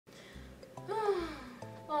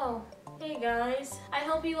Oh, hey guys. I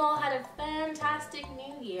hope you all had a fantastic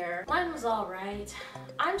new year. Mine was alright.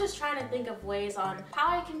 I'm just trying to think of ways on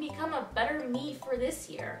how I can become a better me for this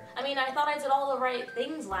year. I mean, I thought I did all the right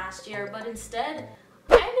things last year, but instead,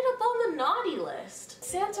 I ended up on the naughty list.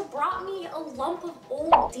 Santa brought me a lump of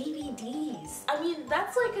old DVDs. I mean,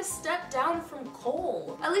 that's like a step down from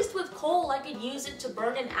coal. At least with coal, I could use it to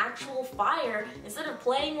burn an actual fire instead of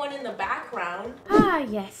playing one in the background. Ah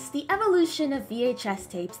yes, the evolution of VHS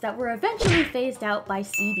tapes that were eventually phased out by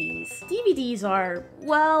CDs. DVDs are,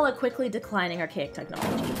 well, a quickly declining archaic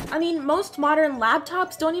technology. I mean, most modern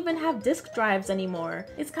laptops don't even have disk drives anymore.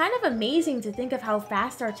 It's kind of amazing to think of how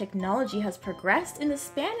fast our technology has progressed in the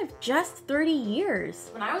span of just 30 years.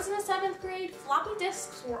 When I was in the 7th grade, floppy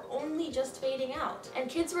disks were only just fading out, and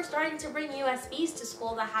kids were starting to bring USBs to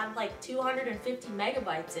school that had like 250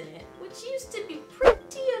 megabytes in it, which used to be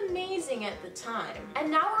pretty amazing at the time. And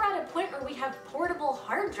now we're at a point where we have portable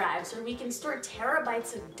hard drives where we can store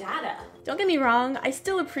terabytes of data. Don't get me wrong, I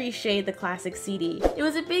still appreciate the classic CD. It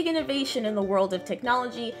was a big innovation in the world of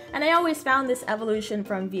technology, and I always found this evolution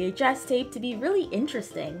from VHS tape to be really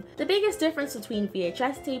interesting. The biggest difference between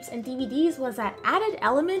VHS tapes and DVDs was that added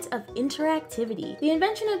element of interactivity. The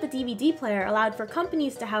invention of the DVD player allowed for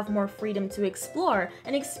companies to have more freedom to explore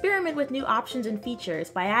and experiment with new options and features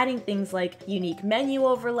by adding things like unique menu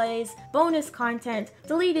overlays, bonus content,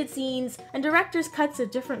 deleted scenes, and director's cuts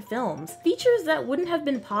of different films. Features that wouldn't have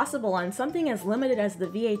been possible on something as limited as the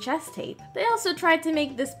VHS tape. They also tried to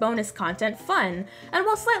make this bonus content fun, and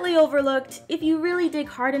while slightly overlooked, if you really dig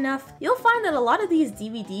hard enough, you'll find that a lot of these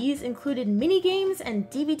DVDs included minigames and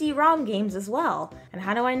DVD-ROM games as well. And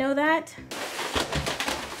how do I know that?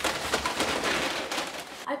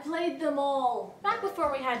 I played them all. Back before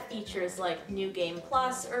we had features like New Game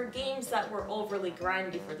Plus or games that were overly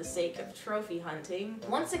grindy for the sake of trophy hunting.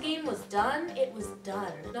 Once a game was done, it was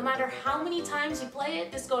done. No matter how many times you play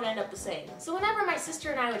it, it's going to end up the same. So whenever my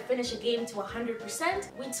sister and I would finish a game to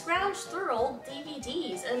 100%, we'd scrounge through old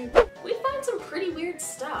DVDs and we'd find some pretty weird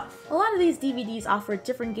stuff. A lot of these DVDs offered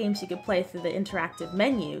different games you could play through the interactive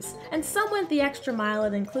menus, and some went the extra mile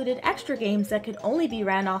and included extra games that could only be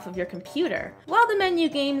ran off of your computer. While the menu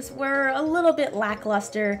games were a little bit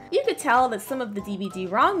lackluster, you could tell that some of the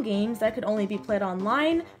DVD-ROM games that could only be played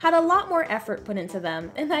online had a lot more effort put into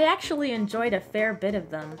them, and I actually enjoyed a fair bit of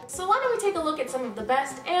them. So why don't we take a look at some of the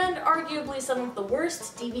best and arguably some of the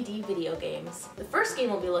worst DVD video games. The first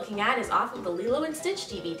game we'll be looking at is off of the Lilo & Stitch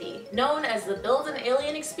DVD, known as the Build an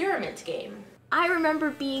Alien Experiment game. I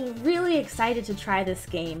remember being really excited to try this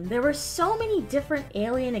game. There were so many different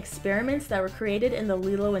alien experiments that were created in the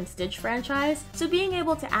Lilo & Stitch franchise, so being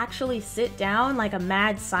able to actually sit down like a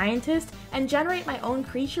mad scientist and generate my own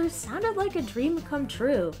creatures sounded like a dream come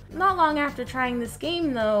true. Not long after trying this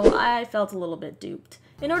game though, I felt a little bit duped.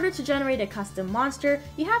 In order to generate a custom monster,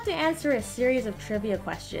 you have to answer a series of trivia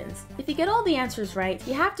questions. If you get all the answers right,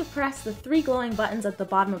 you have to press the 3 glowing buttons at the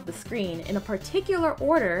bottom of the screen in a particular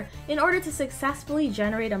order in order to successfully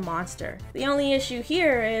generate a monster. The only issue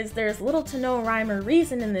here is there's little to no rhyme or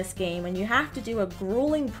reason in this game, and you have to do a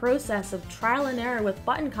grueling process of trial and error with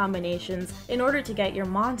button combinations in order to get your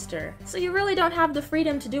monster. So you really don't have the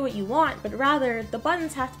freedom to do what you want, but rather, the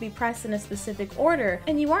buttons have to be pressed in a specific order,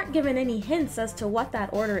 and you aren't given any hints as to what that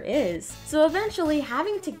order is. So eventually,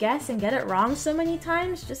 having to guess and get it wrong so many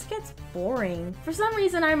times just gets boring. For some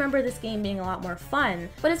reason, I remember this game being a lot more fun,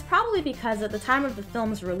 but it's probably because at the time of the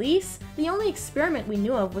film's release, the only experiment we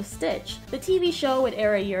knew of was Stitch. The TV show would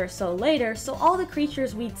air a year or so later, so all the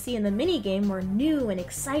creatures we'd see in the minigame were new and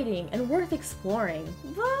exciting and worth exploring.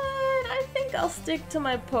 But I think I'll stick to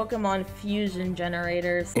my Pokemon fusion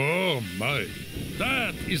generators. Oh my,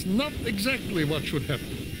 that is not exactly what should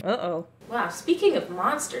happen. Uh-oh. Wow, speaking of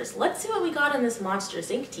monsters, let's see what we got on this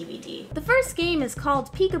Monsters Inc. DVD. The first game is called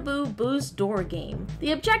Peekaboo Boo's Door Game.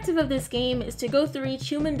 The objective of this game is to go through each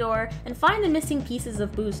human door and find the missing pieces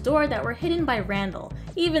of Boo's door that were hidden by Randall,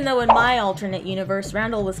 even though in my alternate universe,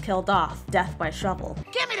 Randall was killed off, death by shovel.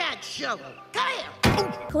 Give me that shovel! Come here!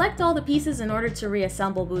 Collect all the pieces in order to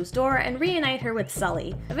reassemble Boo's door and reunite her with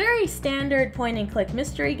Sully. A very standard point-and-click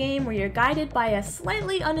mystery game where you're guided by a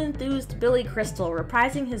slightly unenthused Billy Crystal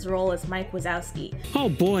reprising his role as Mike Wazowski. Oh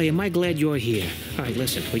boy, am I glad you're here. Alright,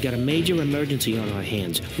 listen, we got a major emergency on our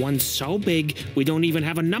hands. One so big, we don't even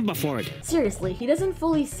have a number for it. Seriously, he doesn't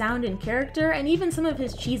fully sound in character, and even some of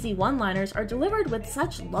his cheesy one-liners are delivered with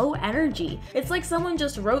such low energy. It's like someone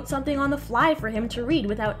just wrote something on the fly for him to read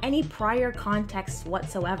without any prior context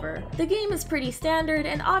whatsoever. The game is pretty standard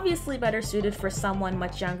and obviously better suited for someone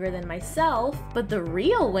much younger than myself, but the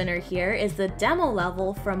real winner here is the demo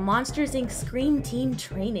level from Monsters Inc. Scream Team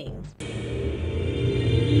Training.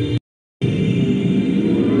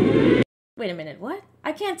 Wait a minute, what?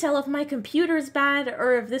 I can't tell if my computer's bad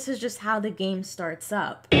or if this is just how the game starts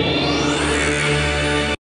up.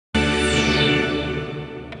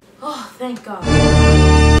 Oh, thank God.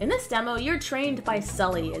 In this demo, you're trained by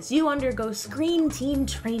Sully as you undergo Screen Team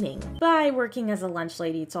training by working as a lunch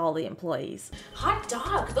lady to all the employees. Hot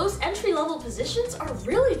dog, those entry-level positions are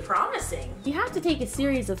really promising. You have to take a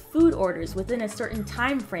series of food orders within a certain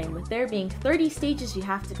time frame, with there being 30 stages you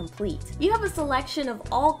have to complete. You have a selection of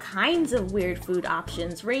all kinds of weird food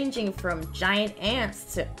options, ranging from giant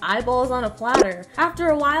ants to eyeballs on a platter. After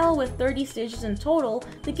a while, with 30 stages in total,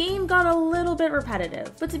 the game got a little bit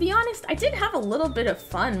repetitive. But to be honest, I did have a little bit of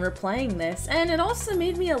fun replaying this, and it also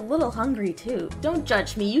made me a little hungry too. Don't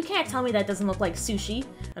judge me, you can't tell me that doesn't look like sushi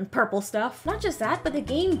and purple stuff. Not just that, but the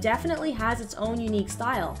game definitely has its own unique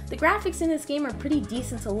style. The graphics in this game are pretty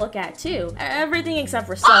decent to look at too. Everything except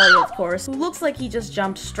for Sully, of course, who looks like he just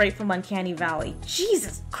jumped straight from Uncanny Valley.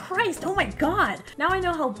 Jesus Christ, oh my god! Now I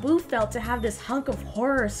know how Boo felt to have this hunk of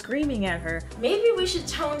horror screaming at her. Maybe we should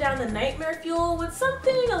tone down the nightmare fuel with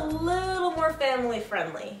something a little more family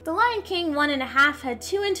friendly. The Lion King 1.5 had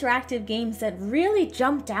two interactive games that really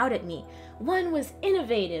jumped out at me. One was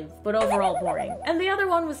innovative, but overall boring, and the other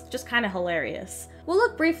one was just kind of hilarious. We'll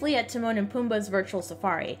look briefly at Timon and Pumbaa's Virtual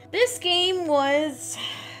Safari. This game was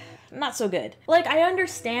not so good. Like, I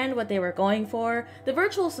understand what they were going for. The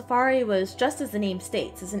Virtual Safari was, just as the name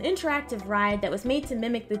states, is an interactive ride that was made to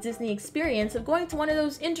mimic the Disney experience of going to one of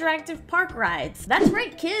those interactive park rides. That's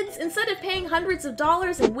right, kids! Instead of paying hundreds of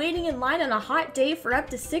dollars and waiting in line on a hot day for up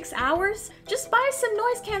to 6 hours, just buy some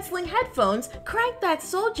noise-canceling headphones, crank that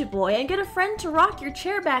Soulja Boy, and get a friend to rock your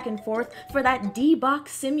chair back and forth for that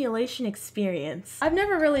D-box simulation experience. I've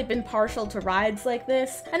never really been partial to rides like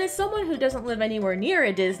this, and as someone who doesn't live anywhere near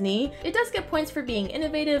a Disney, it does get points for being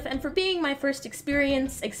innovative and for being my first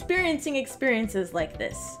experiencing experiences like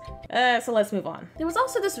this. So let's move on. There was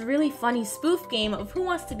also this really funny spoof game of Who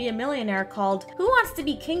Wants to Be a Millionaire called Who Wants to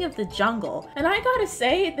Be King of the Jungle, and I gotta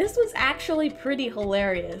say, this was actually pretty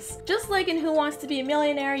hilarious. Just like in Who Wants to Be a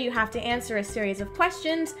Millionaire, you have to answer a series of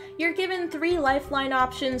questions, you're given 3 lifeline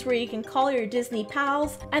options where you can call your Disney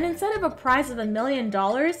pals, and instead of a prize of $1 million,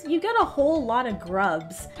 you get a whole lot of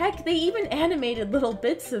grubs. Heck, they even animated little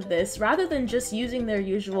bits of this rather than just using their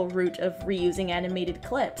usual route of reusing animated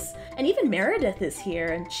clips. And even Meredith is here,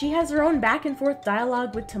 and she has her own back and forth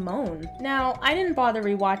dialogue with Timon. Now, I didn't bother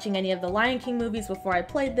rewatching any of the Lion King movies before I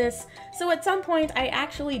played this, so at some point I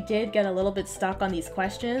actually did get a little bit stuck on these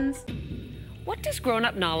questions. What does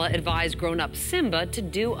grown-up Nala advise grown-up Simba to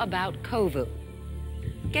do about Kovu?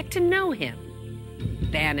 Get to know him.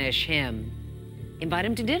 Banish him. Invite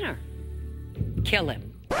him to dinner. Kill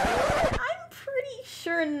him. I'm pretty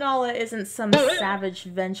sure Nala isn't some savage,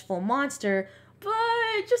 vengeful monster, but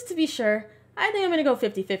just to be sure, I think I'm gonna go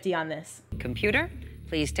 50-50 on this. Computer,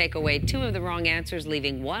 please take away 2 of the wrong answers,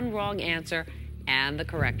 leaving 1 wrong answer and the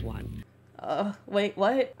correct one. Wait,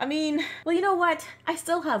 what? I mean, well, you know what? I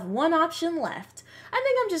still have 1 option left. I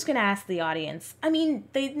think I'm just gonna ask the audience. I mean,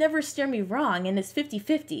 they never steer me wrong, and it's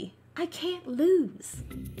 50-50. I can't lose.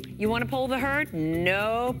 You want to poll the herd?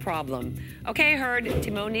 No problem. Okay, herd,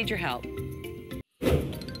 Timon needs your help.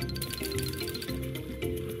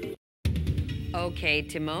 Okay,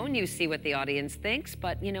 Timon, you see what the audience thinks,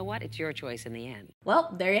 but you know what? It's your choice in the end.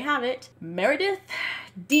 Well, there you have it. Meredith,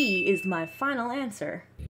 D is my final answer.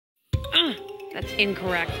 That's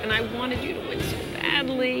incorrect, and I wanted you to win so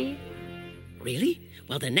badly. Really?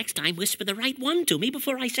 Well, then next time whisper the right one to me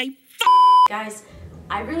before I say Guys,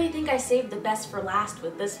 I really think I saved the best for last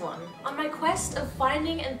with this one. On my quest of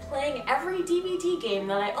finding and playing every DVD game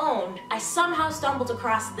that I owned, I somehow stumbled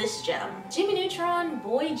across this gem. Jimmy Neutron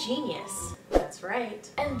Boy Genius. That's right.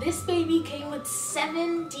 And this baby came with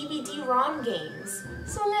 7 DVD-ROM games.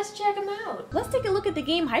 So let's check them out. Let's take a look at the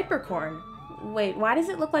game Hypercorn. Wait, why does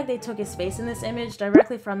it look like they took his face in this image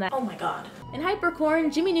directly from that? Oh my god. In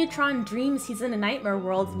Hypercorn, Jimmy Neutron dreams he's in a nightmare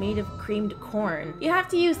world made of creamed corn. You have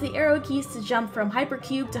to use the arrow keys to jump from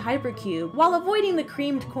Hypercube to Hypercube while avoiding the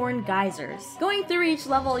creamed corn geysers. Going through each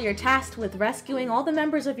level, you're tasked with rescuing all the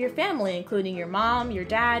members of your family, including your mom, your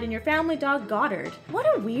dad, and your family dog Goddard. What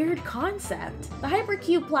a weird concept. The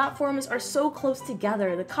Hypercube platforms are so close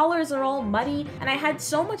together, the colors are all muddy, and I had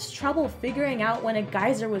so much trouble figuring out when a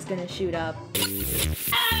geyser was gonna shoot up.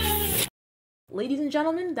 Ladies and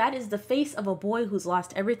gentlemen, that is the face of a boy who's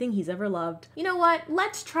lost everything he's ever loved. You know what?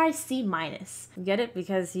 Let's try C-. Get it?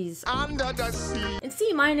 Because he's under the sea. In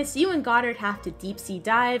C-, you and Goddard have to deep sea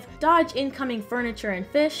dive, dodge incoming furniture and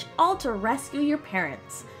fish, all to rescue your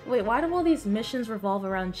parents. Wait, why do all these missions revolve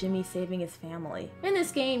around Jimmy saving his family? In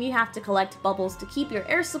this game, you have to collect bubbles to keep your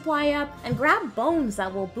air supply up and grab bones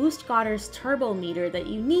that will boost Gotter's turbo meter that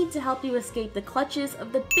you need to help you escape the clutches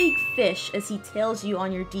of the big fish as he tails you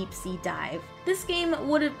on your deep sea dive. This game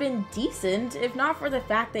would have been decent if not for the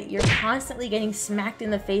fact that you're constantly getting smacked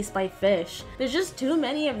in the face by fish. There's just too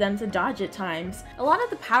many of them to dodge at times. A lot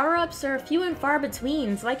of the power-ups are few and far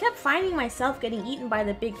between, so I kept finding myself getting eaten by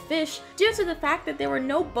the big fish due to the fact that there were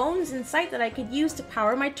no bones in sight that I could use to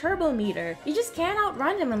power my turbo meter. You just can't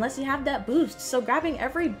outrun him unless you have that boost, so grabbing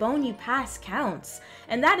every bone you pass counts.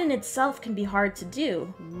 And that in itself can be hard to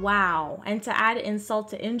do. Wow. And to add insult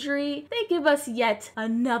to injury, they give us yet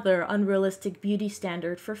another unrealistic beauty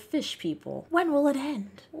standard for fish people. When will it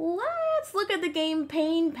end? Let's look at the game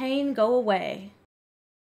Pain, Pain, Go Away.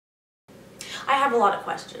 I have a lot of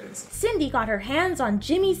questions. Cindy got her hands on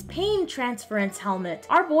Jimmy's pain transference helmet.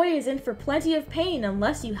 Our boy is in for plenty of pain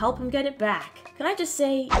unless you help him get it back. Can I just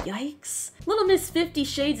say, yikes? Little Miss 50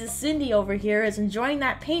 Shades of Cindy over here is enjoying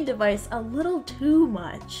that pain device a little too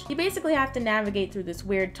much. You basically have to navigate through this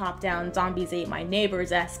weird top-down Zombies Ate My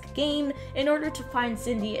Neighbors-esque game in order to find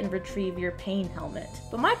Cindy and retrieve your pain helmet.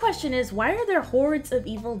 But my question is, why are there hordes of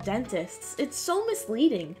evil dentists? It's so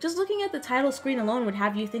misleading. Just looking at the title screen alone would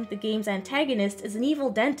have you think the game's antagonist is an evil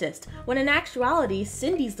dentist, when in actuality,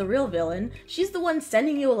 Cindy's the real villain. She's the one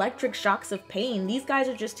sending you electric shocks of pain. These guys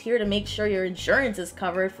are just here to make sure your insurance is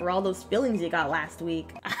covered for all those fillings you got last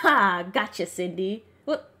week. Aha, gotcha, Cindy.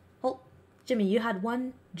 What? Oh, Jimmy, you had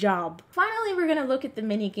one job. Finally, we're gonna look at the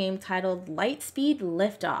minigame titled Lightspeed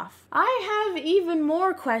Liftoff. I have even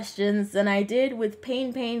more questions than I did with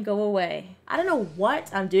Pain, Pain, Go Away. I don't know what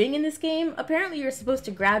I'm doing in this game. Apparently you're supposed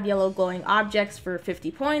to grab yellow glowing objects for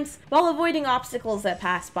 50 points while avoiding obstacles that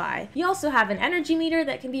pass by. You also have an energy meter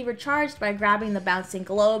that can be recharged by grabbing the bouncing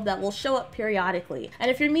globe that will show up periodically. And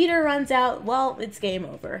if your meter runs out, well, it's game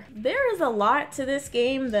over. There is a lot to this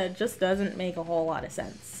game that just doesn't make a whole lot of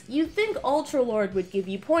sense. You'd think Ultra Lord would give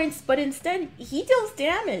you points, but instead he deals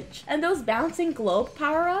damage. And those bouncing globe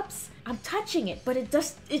power-ups, I'm touching it, but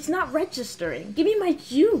it's not registering. Give me my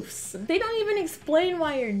juice. They don't even explain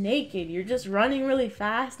why you're naked. You're just running really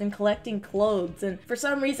fast and collecting clothes. And for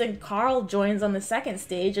some reason, Carl joins on the second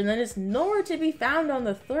stage and then is nowhere to be found on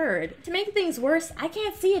the third. To make things worse, I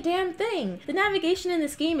can't see a damn thing. The navigation in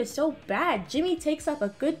this game is so bad. Jimmy takes up a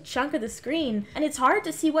good chunk of the screen, and it's hard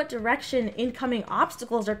to see what direction incoming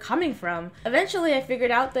obstacles are coming from. Eventually, I figured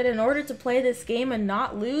out that in order to play this game and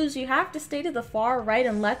not lose, you have to stay to the far right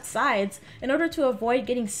and left side in order to avoid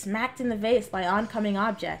getting smacked in the face by oncoming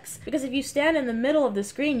objects. Because if you stand in the middle of the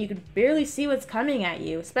screen, you can barely see what's coming at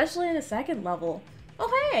you, especially in the second level.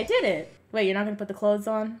 Oh hey, I did it! Wait, you're not gonna put the clothes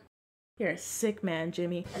on? You're a sick man,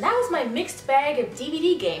 Jimmy. And that was my mixed bag of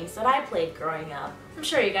DVD games that I played growing up. I'm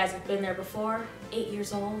sure you guys have been there before. 8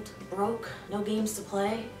 years old, broke, no games to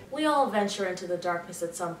play. We all venture into the darkness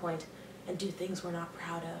at some point and do things we're not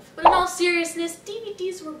proud of. But in all seriousness,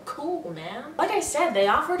 DVDs were cool, man. Like I said, they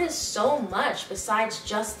offered us so much besides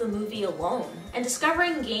just the movie alone. And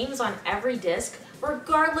discovering games on every disc,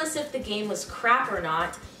 regardless if the game was crap or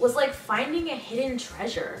not, was like finding a hidden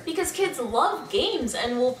treasure. Because kids love games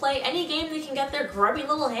and will play any game they can get their grubby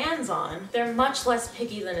little hands on. They're much less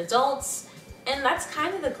picky than adults, and that's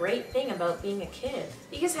kind of the great thing about being a kid.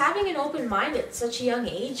 Because having an open mind at such a young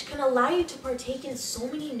age can allow you to partake in so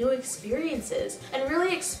many new experiences and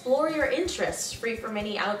really explore your interests free from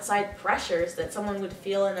any outside pressures that someone would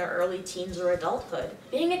feel in their early teens or adulthood.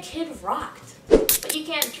 Being a kid rocked. But you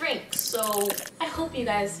can't drink, so I hope you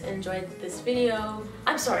guys enjoyed this video.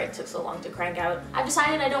 I'm sorry it took so long to crank out. I've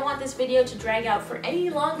decided I don't want this video to drag out for any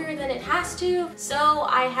longer than it has to, so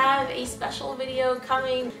I have a special video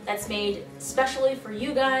coming that's made specially for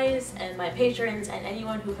you guys and my patrons and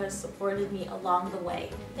anyone who has supported me along the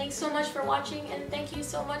way. Thanks so much for watching, and thank you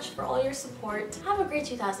so much for all your support. Have a great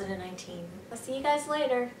 2019. I'll see you guys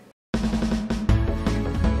later.